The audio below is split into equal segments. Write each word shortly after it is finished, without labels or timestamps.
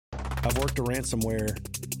I've worked a ransomware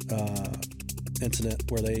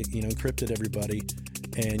incident where they, encrypted everybody,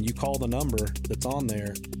 and you call the number that's on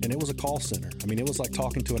there, and it was a call center. I mean, it was like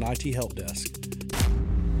talking to an IT help desk.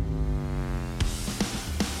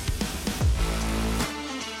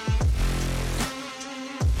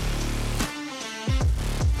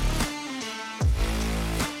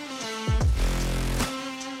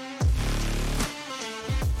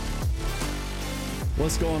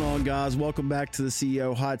 What's going on, guys? Welcome back to the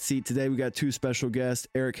CEO Hot Seat. Today we got two special guests,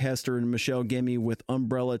 Eric Hester and Michelle Gimmi with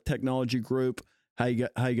Umbrella Technology Group. How you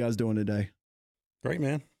guys doing today? Great,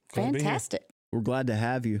 man. Glad Fantastic. We're glad to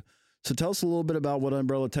have you. So tell us a little bit about what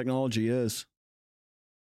Umbrella Technology is.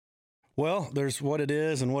 Well, there's what it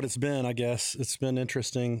is and what it's been, I guess. It's been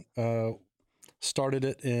interesting. Started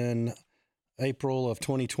it in April of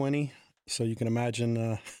 2020, so you can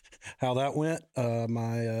imagine how that went.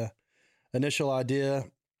 My initial idea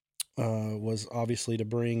was obviously to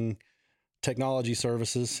bring technology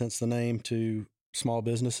services, hence the name, to small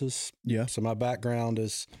businesses. Yeah. So my background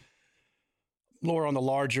is more on the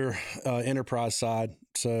larger enterprise side.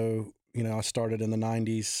 So, I started in the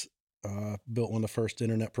 90s, built one of the first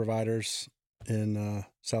internet providers in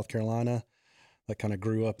South Carolina that kind of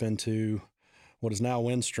grew up into what is now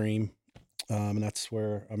Windstream. And that's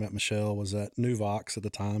where I met Michelle, was at Nuvox at the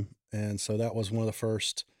time. And so that was one of the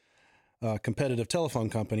first competitive telephone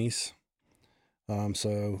companies.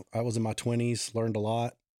 So I was in my 20s, learned a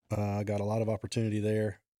lot, got a lot of opportunity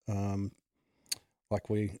there. I'm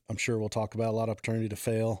sure we'll talk about, a lot of opportunity to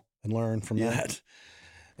fail and learn from that.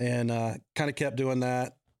 And kind of kept doing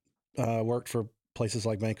that. Worked for places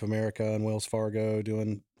like Bank of America and Wells Fargo,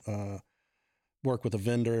 doing work with a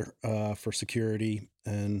vendor for security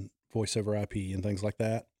and voice over IP and things like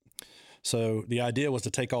that. So the idea was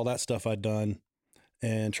to take all that stuff I'd done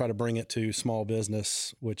and try to bring it to small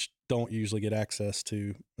business, which don't usually get access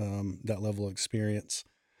to that level of experience.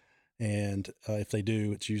 And if they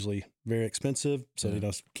do, it's usually very expensive, so they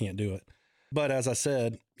just can't do it. But as I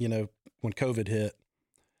said, when COVID hit,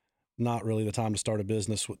 not really the time to start a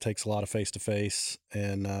business. It takes a lot of face-to-face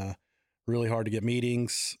and really hard to get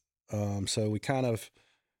meetings. So we kind of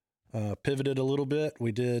pivoted a little bit.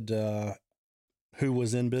 We did who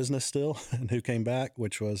was in business still and who came back,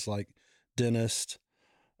 which was like dentists.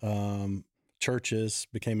 Churches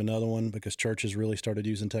became another one, because churches really started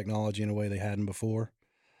using technology in a way they hadn't before,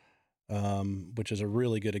 which is a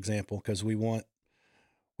really good example, because we want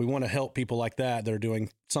to help people like that are doing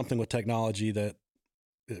something with technology that,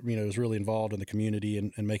 is really involved in the community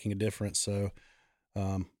and making a difference. So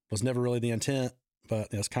was never really the intent, but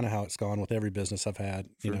that's kind of how it's gone with every business I've had.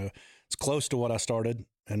 Sure. It's close to what I started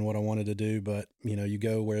and what I wanted to do, but you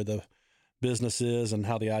go where the business is and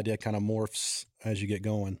how the idea kind of morphs as you get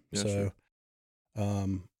going. Yeah, so,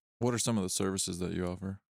 sure. What are some of the services that you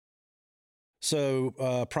offer?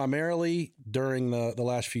 So, primarily during the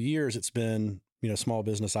last few years, it's been, small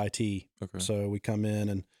business IT. Okay. So we come in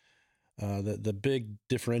and, the big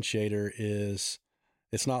differentiator is,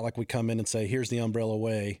 it's not like we come in and say, here's the Umbrella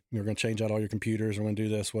way. We're going to change out all your computers. We're going to do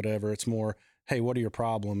this, whatever. It's more, hey, what are your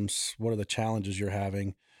problems? What are the challenges you're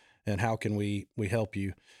having? And how can we help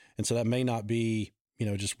you? And so that may not be,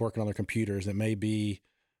 just working on their computers. It may be,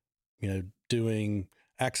 doing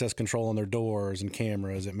access control on their doors and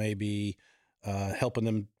cameras. It may be helping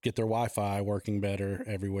them get their Wi-Fi working better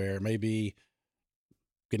everywhere. It may be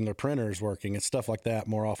getting their printers working and stuff like that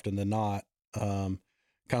more often than not. Kind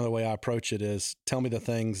of the way I approach it is, tell me the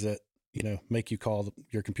things that, make you call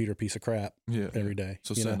your computer a piece of crap every day.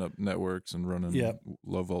 So setting up networks and running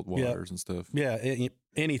low volt wires and stuff. Yeah.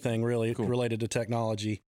 Anything really related to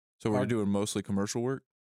technology. So we're doing mostly commercial work?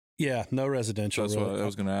 Yeah, no residential. That's really. what I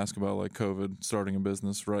was going to ask about, like COVID, starting a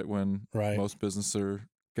business right when most businesses are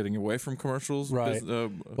getting away from commercials. Right.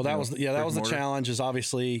 Well, that was the challenge, is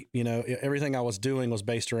obviously, everything I was doing was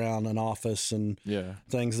based around an office and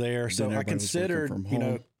things there. So I considered,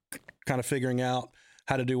 kind of figuring out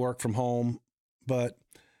how to do work from home. But,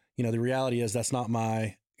 the reality is that's not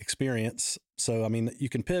my experience. So, I mean, you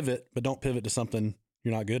can pivot, but don't pivot to something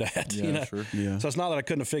you're not good at. Sure. Yeah. So it's not that I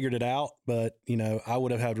couldn't have figured it out, but I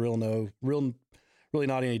would have had really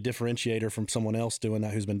not any differentiator from someone else doing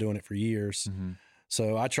that who's been doing it for years. Mm-hmm.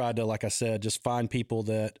 So I tried to, like I said, just find people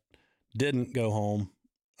that didn't go home,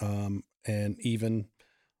 and even,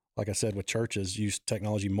 like I said, with churches, use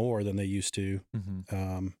technology more than they used to.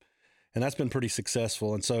 Mm-hmm. And that's been pretty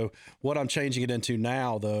successful. And so what I'm changing it into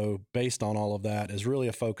now, though, based on all of that, is really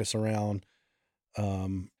a focus around,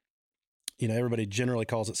 everybody generally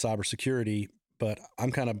calls it cybersecurity, but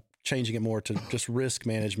I'm kind of changing it more to just risk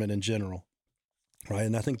management in general, right?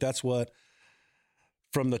 And I think that's what,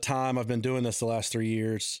 from the time I've been doing this the last 3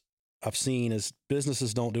 years, I've seen is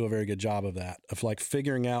businesses don't do a very good job of that, of like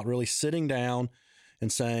figuring out, really sitting down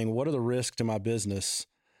and saying, what are the risks to my business?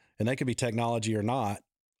 And they could be technology or not.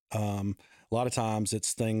 A lot of times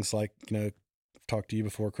it's things like, I've talked to you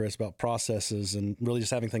before, Chris, about processes and really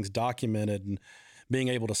just having things documented and being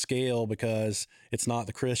able to scale because it's not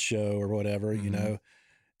the Chris show or whatever,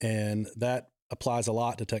 and that applies a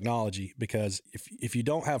lot to technology, because if you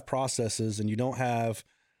don't have processes and you don't have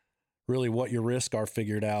really what your risks are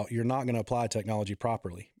figured out, you're not going to apply technology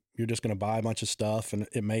properly. You're just going to buy a bunch of stuff and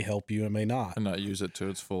it may help you, it may not. And not use it to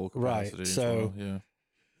its full capacity. Right. So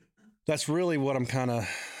that's really what I'm kind of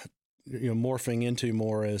morphing into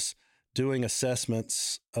more, is doing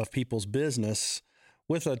assessments of people's business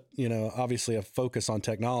with a, obviously a focus on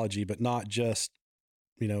technology, but not just,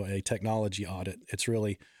 a technology audit. It's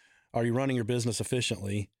really, are you running your business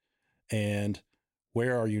efficiently, and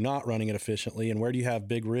where are you not running it efficiently, and where do you have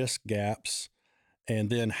big risk gaps? And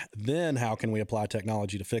then how can we apply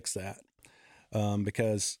technology to fix that?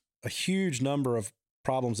 Because a huge number of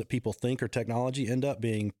problems that people think are technology end up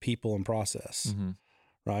being people and process,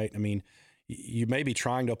 right? I mean, you may be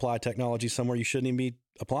trying to apply technology somewhere you shouldn't even be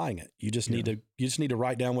applying it. You just need to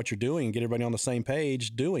write down what you're doing and get everybody on the same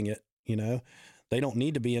page doing it. They don't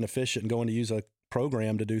need to be inefficient and going to use a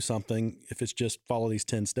program to do something if it's just follow these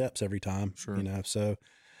 10 steps every time. Sure. So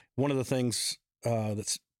one of the things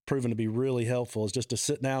that's proven to be really helpful is just to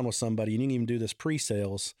sit down with somebody. You didn't even do this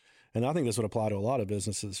pre-sales, and I think this would apply to a lot of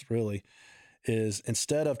businesses, really, is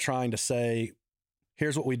instead of trying to say,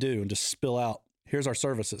 here's what we do and just spill out, here's our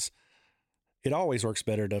services, it always works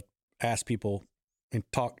better to ask people and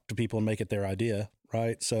talk to people and make it their idea,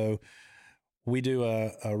 right? So we do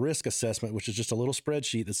a risk assessment, which is just a little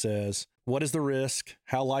spreadsheet that says, what is the risk?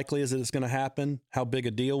 How likely is it it's going to happen? How big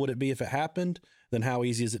a deal would it be if it happened? Then how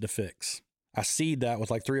easy is it to fix? I seed that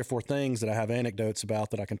with like 3 or 4 things that I have anecdotes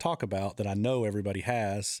about that I can talk about that I know everybody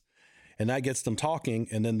has. And that gets them talking,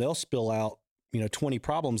 and then they'll spill out, 20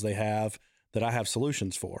 problems they have that I have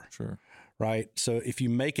solutions for. Sure. Right. So if you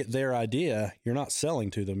make it their idea, you're not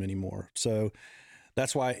selling to them anymore. So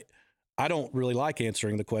that's why I don't really like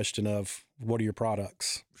answering the question of what are your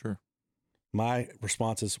products? Sure. My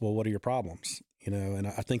response is, well, what are your problems? And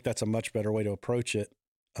I think that's a much better way to approach it.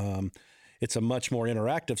 It's a much more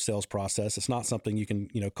interactive sales process. It's not something you can,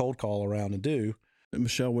 cold call around and do.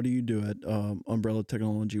 Michelle, what do you do at Umbrella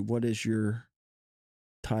Technology? What is your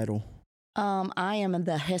title? I am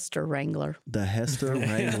the Hester Wrangler. The Hester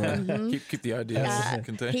Wrangler. Keep the ideas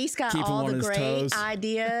contained. He's got all the great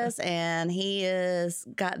ideas, and he is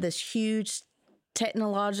got this huge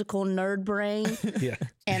technological nerd brain. Yeah.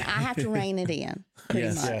 And I have to rein it in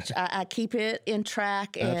pretty much. Yeah. I keep it in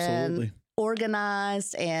track and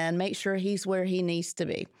organized and make sure he's where he needs to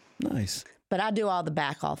be. Nice. But I do all the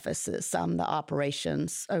back offices. I'm the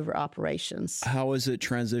operations. How is it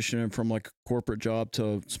transitioning from like a corporate job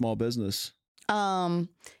to small business?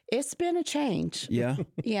 It's been a change. Yeah.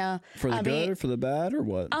 Yeah. For the good or for the bad or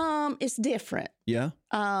what? It's different. Yeah.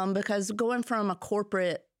 Because going from a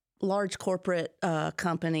large corporate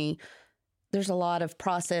company, there's a lot of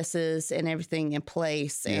processes and everything in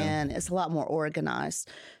place, and it's a lot more organized.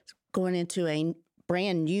 Going into a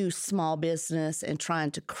brand new small business and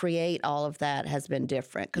trying to create all of that has been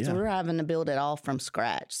different, because we're having to build it all from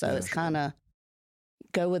scratch. So it's kind of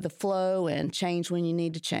go with the flow and change when you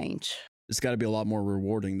need to change. It's got to be a lot more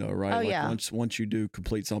rewarding though, right? Oh, like yeah. Once you do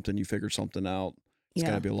complete something, you figure something out, it's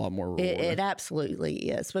got to be a lot more rewarding. It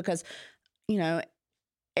absolutely is, because,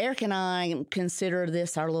 Eric and I consider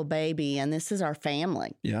this our little baby, and this is our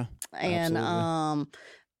family. Yeah. And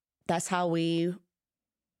that's how we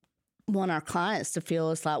want our clients to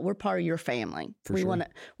feel. It's like we're part of your family. We want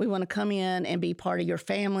to come in and be part of your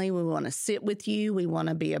family. We want to sit with you. We want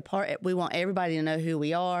to be a part. We want everybody to know who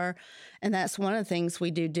we are, and that's one of the things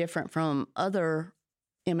we do different from other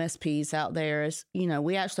MSPs out there. Is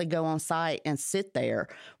we actually go on site and sit there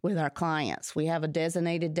with our clients. We have a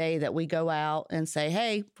designated day that we go out and say,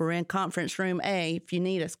 "Hey, we're in conference room A. If you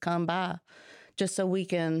need us, come by," just so we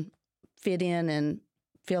can fit in and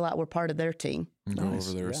feel like we're part of their team. Go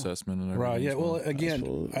over their assessment and everything. Right. Yeah. Well,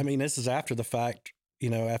 again, I mean, this is after the fact,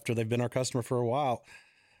 after they've been our customer for a while.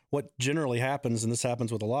 What generally happens, and this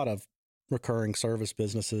happens with a lot of recurring service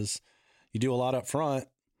businesses, you do a lot up front,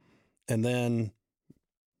 and then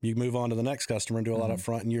you move on to the next customer and do a lot up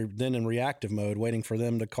front, and you're then in reactive mode waiting for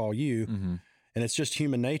them to call you. And it's just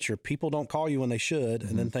human nature. People don't call you when they should,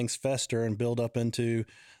 and then things fester and build up into,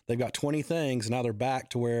 they've got 20 things, and now they're back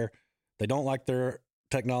to where they don't like their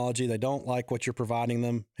technology, they don't like what you're providing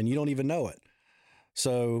them, and you don't even know it.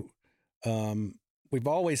 So we've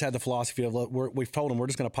always had the philosophy of, we've told them we're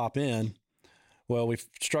just going to pop in Well, we've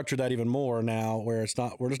structured that even more now, where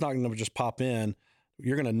we're just not going to just pop in.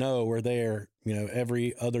 You're going to know we're there,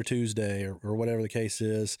 every other Tuesday or whatever the case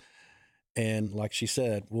is. And like she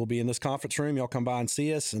said, we'll be in this conference room. Y'all come by and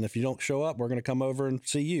see us. And if you don't show up, we're going to come over and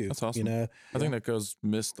see you. That's awesome. I think that goes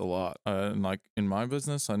missed a lot. And like in my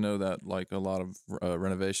business, I know that like a lot of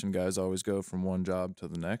renovation guys always go from one job to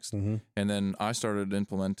the next. Mm-hmm. And then I started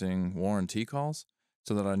implementing warranty calls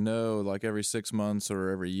so that I know like every 6 months or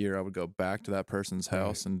every year I would go back to that person's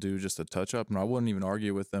house and do just a touch up. And I wouldn't even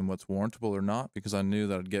argue with them what's warrantable or not, because I knew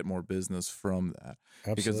that I'd get more business from that.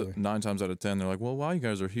 Absolutely. Because 9 times out of 10, they're like, well, while you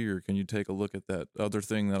guys are here, can you take a look at that other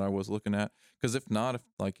thing that I was looking at? Because if not,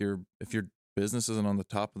 if your business isn't on the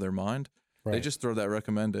top of their mind, they just throw that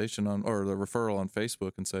recommendation on, or the referral on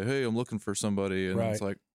Facebook and say, hey, I'm looking for somebody. And it's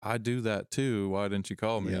like, I do that too. Why didn't you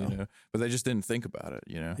call me? But they just didn't think about it,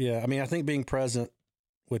 Yeah. I mean, I think being present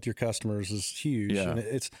with your customers is huge. Yeah.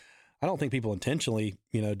 And I don't think people intentionally,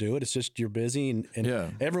 do it. It's just you're busy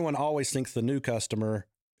and everyone always thinks the new customer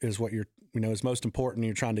is what you're, is most important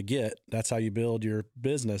you're trying to get. That's how you build your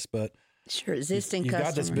business. But your existing you've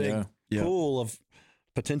got this big pool of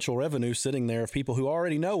potential revenue sitting there of people who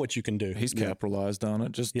already know what you can do. He's capitalized on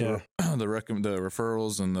it. Just the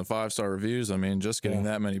referrals and the 5-star reviews. I mean, just getting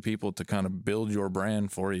that many people to kind of build your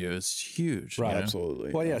brand for you is huge. Right.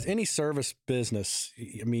 Absolutely. Well, any service business,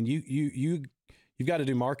 I mean, you've got to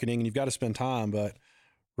do marketing and you've got to spend time, but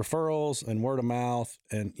referrals and word of mouth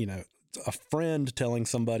and, a friend telling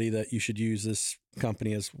somebody that you should use this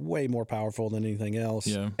company is way more powerful than anything else.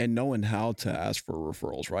 Yeah. And knowing how to ask for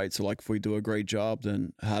referrals, right? So like if we do a great job,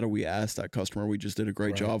 then how do we ask that customer we just did a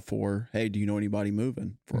great job for, hey, do you know anybody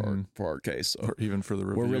moving for our case? So or even for the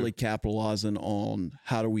review. We're really capitalizing on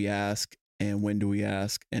how do we ask and when do we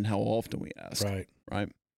ask and how often we ask. Right.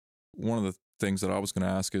 One of the things that I was going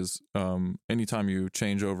to ask is anytime you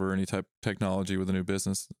change over any type of technology with a new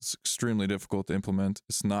business, it's extremely difficult to implement.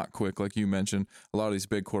 It's not quick. Like you mentioned, a lot of these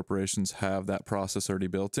big corporations have that process already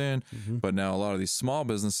built in, but now a lot of these small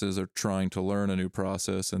businesses are trying to learn a new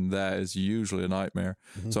process, and that is usually a nightmare.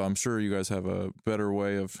 So I'm sure you guys have a better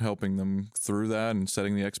way of helping them through that and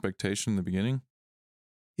setting the expectation in the beginning.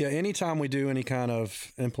 Yeah, anytime we do any kind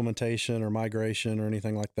of implementation or migration or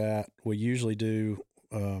anything like that, we usually do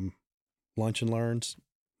lunch and learns,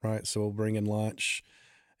 right? So we'll bring in lunch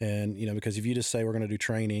and, because if you just say we're going to do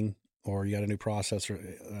training or you got a new process, or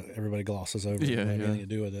everybody glosses over it, anything to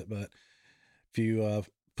do with it. But if you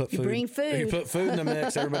put food in the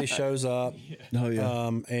mix, everybody shows up.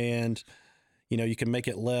 And, you can make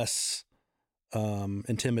it less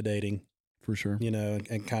intimidating for sure,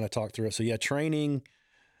 and kind of talk through it. So training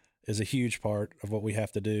is a huge part of what we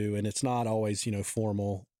have to do. And it's not always,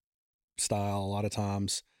 formal style. A lot of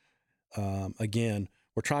times, again,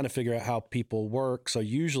 we're trying to figure out how people work. So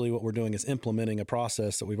usually what we're doing is implementing a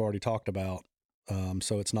process that we've already talked about.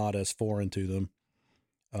 So it's not as foreign to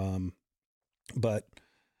them. But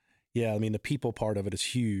I mean, the people part of it is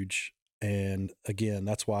huge. And again,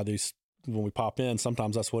 that's why when we pop in,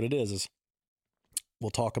 sometimes that's what it is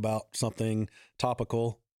we'll talk about something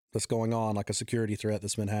topical that's going on, like a security threat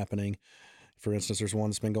that's been happening. For instance, there's one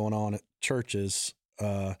that's been going on at churches,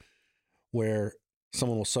 where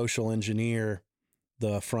someone will social engineer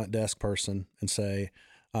the front desk person and say,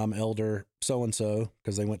 I'm elder so-and-so,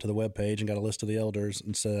 because they went to the webpage and got a list of the elders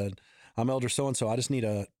and said, I'm elder so-and-so. I just need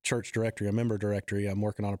a church directory, a member directory. I'm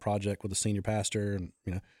working on a project with a senior pastor, and,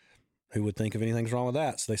 who would think of anything's wrong with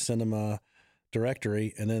that? So they send them a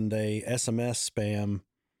directory, and then they SMS spam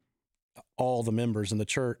all the members in the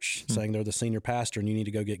church saying they're the senior pastor and you need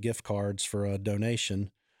to go get gift cards for a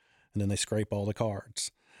donation. And then they scrape all the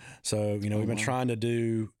cards. So, we've been trying to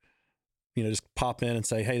do, just pop in and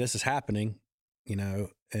say, hey, this is happening,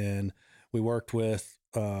 and we worked with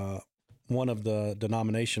one of the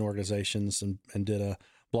denomination organizations and did a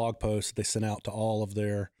blog post that they sent out to all of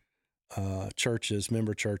their churches,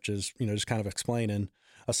 member churches, just kind of explaining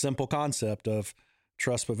a simple concept of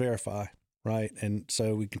trust but verify, right? And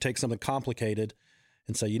so we can take something complicated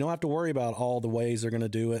and say, you don't have to worry about all the ways they're going to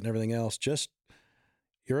do it and everything else. Just,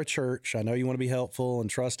 you're a church. I know you want to be helpful and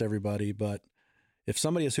trust everybody, but if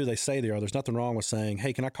somebody is who they say they are, there's nothing wrong with saying,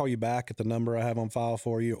 hey, can I call you back at the number I have on file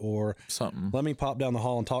for you? Or something. Let me pop down the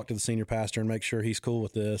hall and talk to the senior pastor and make sure he's cool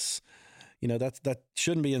with this. That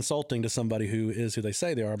shouldn't be insulting to somebody who is who they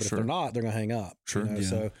say they are, but if they're not, they're going to hang up.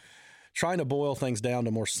 So trying to boil things down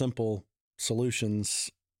to more simple solutions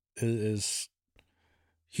is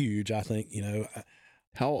huge, I think.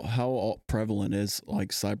 How prevalent is like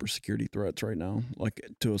cybersecurity threats right now, like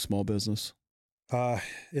to a small business?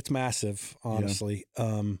 It's massive, honestly.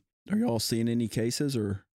 Are y'all seeing any cases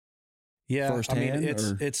or firsthand? I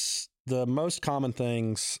mean, it's the most common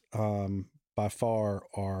things by far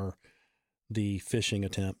are the phishing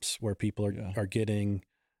attempts where people are getting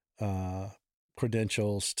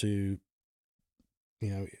credentials to,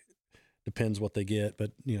 depends what they get,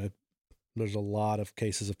 but there's a lot of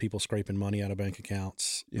cases of people scraping money out of bank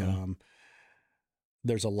accounts. Yeah.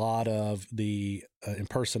 There's a lot of the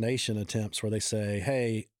impersonation attempts where they say,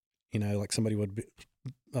 hey, like somebody would be,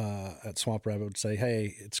 at Swamp Rabbit would say,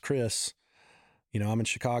 hey, it's Chris. I'm in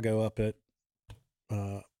Chicago up at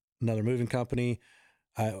another moving company.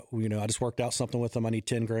 I just worked out something with them. I need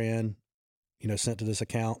 10 grand, sent to this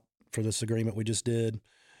account for this agreement we just did.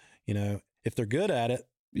 If they're good at it,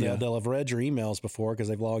 they'll have read your emails before because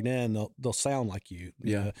they've logged in. They'll sound like you.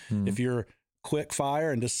 Yeah. If you're quick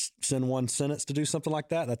fire and just send one sentence to do something like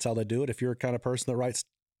that, that's how they do it. If you're a kind of person that writes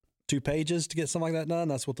 2 pages to get something like that done,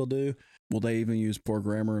 that's what they'll do. Will they even use poor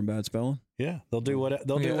grammar and bad spelling? Yeah, they'll do what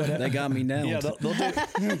they'll do. Whatever. They got me now. Yeah, they'll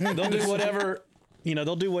do whatever.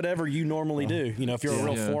 They'll do whatever you normally do. If you're a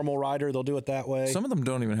real formal writer, they'll do it that way. Some of them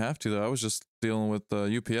don't even have to, though. I was just dealing with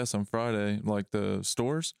UPS on Friday, like the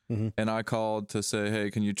stores, and I called to say,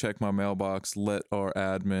 hey, can you check my mailbox, let our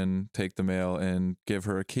admin take the mail and give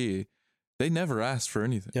her a key. They never asked for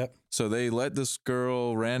anything. Yep. So they let this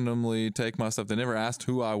girl randomly take my stuff. They never asked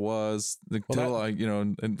who I was until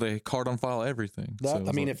and they card on file everything.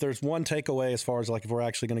 If there's one takeaway as far as like if we're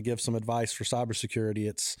actually going to give some advice for cybersecurity,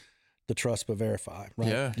 it's the trust but verify,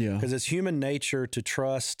 right? Yeah. Because it's human nature to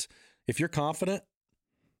trust. If you're confident,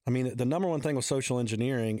 the number one thing with social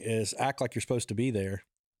engineering is act like you're supposed to be there,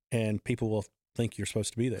 and people will think you're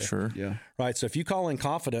supposed to be there. Sure. Yeah. Right. So if you call in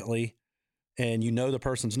confidently, and the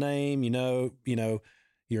person's name,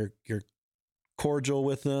 you're cordial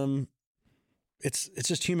with them. It's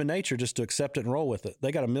just human nature just to accept it and roll with it.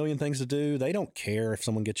 They got a million things to do. They don't care if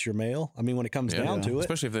someone gets your mail. When it comes down to it,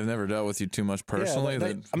 especially if they've never dealt with you too much personally.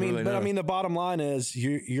 The bottom line is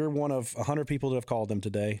you're one of 100 people that have called them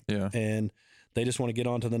today. Yeah. And they just want to get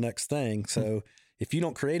on to the next thing. So if you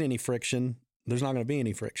don't create any friction, there's not going to be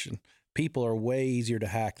any friction. People are way easier to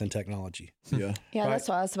hack than technology. Yeah. Yeah, that's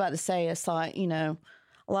what I was about to say. It's like, a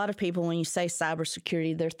lot of people, when you say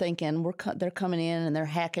cybersecurity, they're thinking they're coming in and they're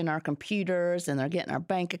hacking our computers and they're getting our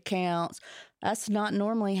bank accounts. That's not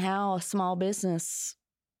normally how a small business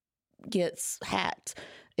gets hacked.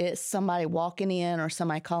 It's somebody walking in or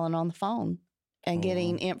somebody calling on the phone and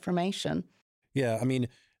getting information. Yeah,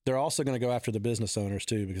 they're also going to go after the business owners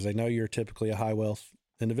too, because they know you're typically a high wealth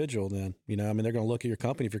individual then. They're going to look at your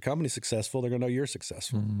company. If your company's successful, they're going to know you're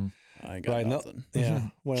successful. Mm-hmm. I ain't got nothing.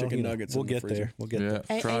 Well, chicken nuggets. We'll get there. We'll get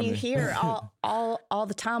there. And you hear all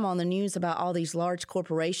the time on the news about all these large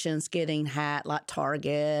corporations getting hacked, like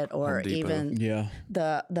Target or even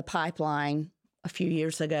the pipeline a few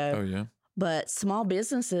years ago. Oh yeah. But small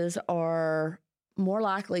businesses are more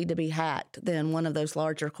likely to be hacked than one of those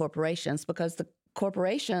larger corporations because the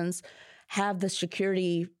corporations have the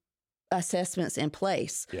security assessments in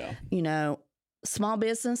place. Yeah. Small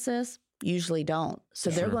businesses usually don't.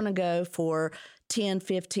 So they're going to go for 10,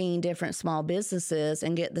 15 different small businesses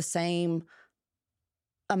and get the same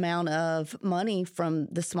amount of money from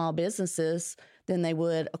the small businesses than they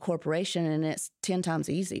would a corporation, and it's 10 times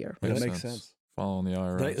easier. That makes sense. Following the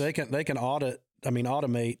IRS. They can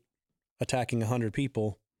automate attacking 100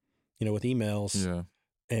 people, with emails. Yeah.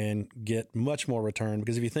 And get much more return.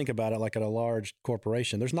 Because if you think about it, like at a large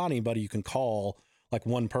corporation, there's not anybody you can call, like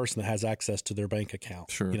one person that has access to their bank account.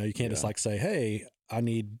 Sure. You can't just say, hey, I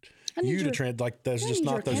need you to there's just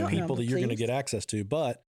not those people that you're going to get access to.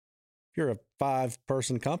 But if you're a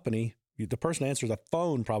 5-person company, the person that answers the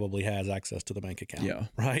phone probably has access to the bank account. Yeah.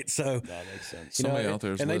 Right. So that makes sense. Somebody out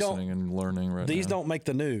there is listening and learning right now. These don't make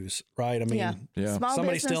the news, right?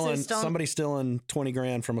 Somebody stealing 20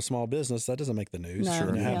 grand from a small business, that doesn't make the news. No.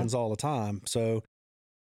 Sure. It happens all the time. So,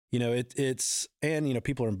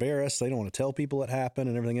 people are embarrassed. They don't want to tell people it happened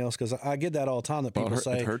and everything else. Cause I get that all the time that people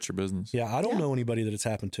say it hurts your business. Yeah. I don't know anybody that it's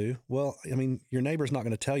happened to. Well, your neighbor's not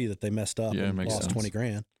going to tell you that they messed up and lost 20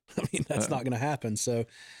 grand. That's not going to happen. So,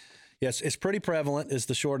 yes, it's pretty prevalent is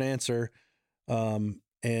the short answer. And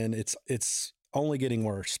it's only getting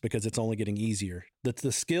worse because it's only getting easier.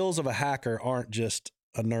 The skills of a hacker aren't just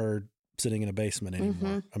a nerd sitting in a basement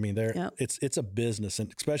anymore. Mm-hmm. It's a business,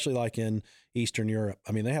 and especially like in Eastern Europe.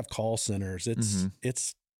 They have call centers.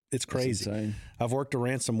 It's crazy. I've worked a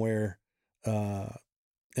ransomware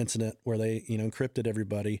incident where they, encrypted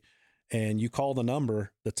everybody, and you call the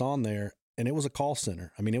number that's on there, and it was a call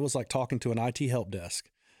center. It was like talking to an IT help desk.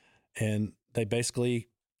 And they basically,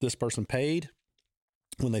 this person paid.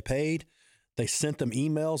 When they paid, they sent them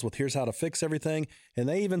emails with here's how to fix everything. And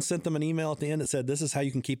they even sent them an email at the end that said, this is how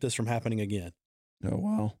you can keep this from happening again. Oh,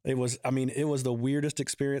 wow. It was the weirdest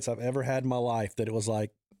experience I've ever had in my life, that it was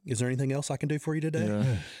like, is there anything else I can do for you today?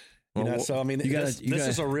 Yeah. Well, so I mean, this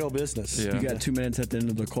is a real business. Yeah. You got 2 minutes at the end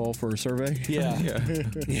of the call for a survey? Yeah.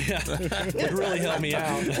 It really helped me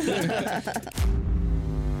out.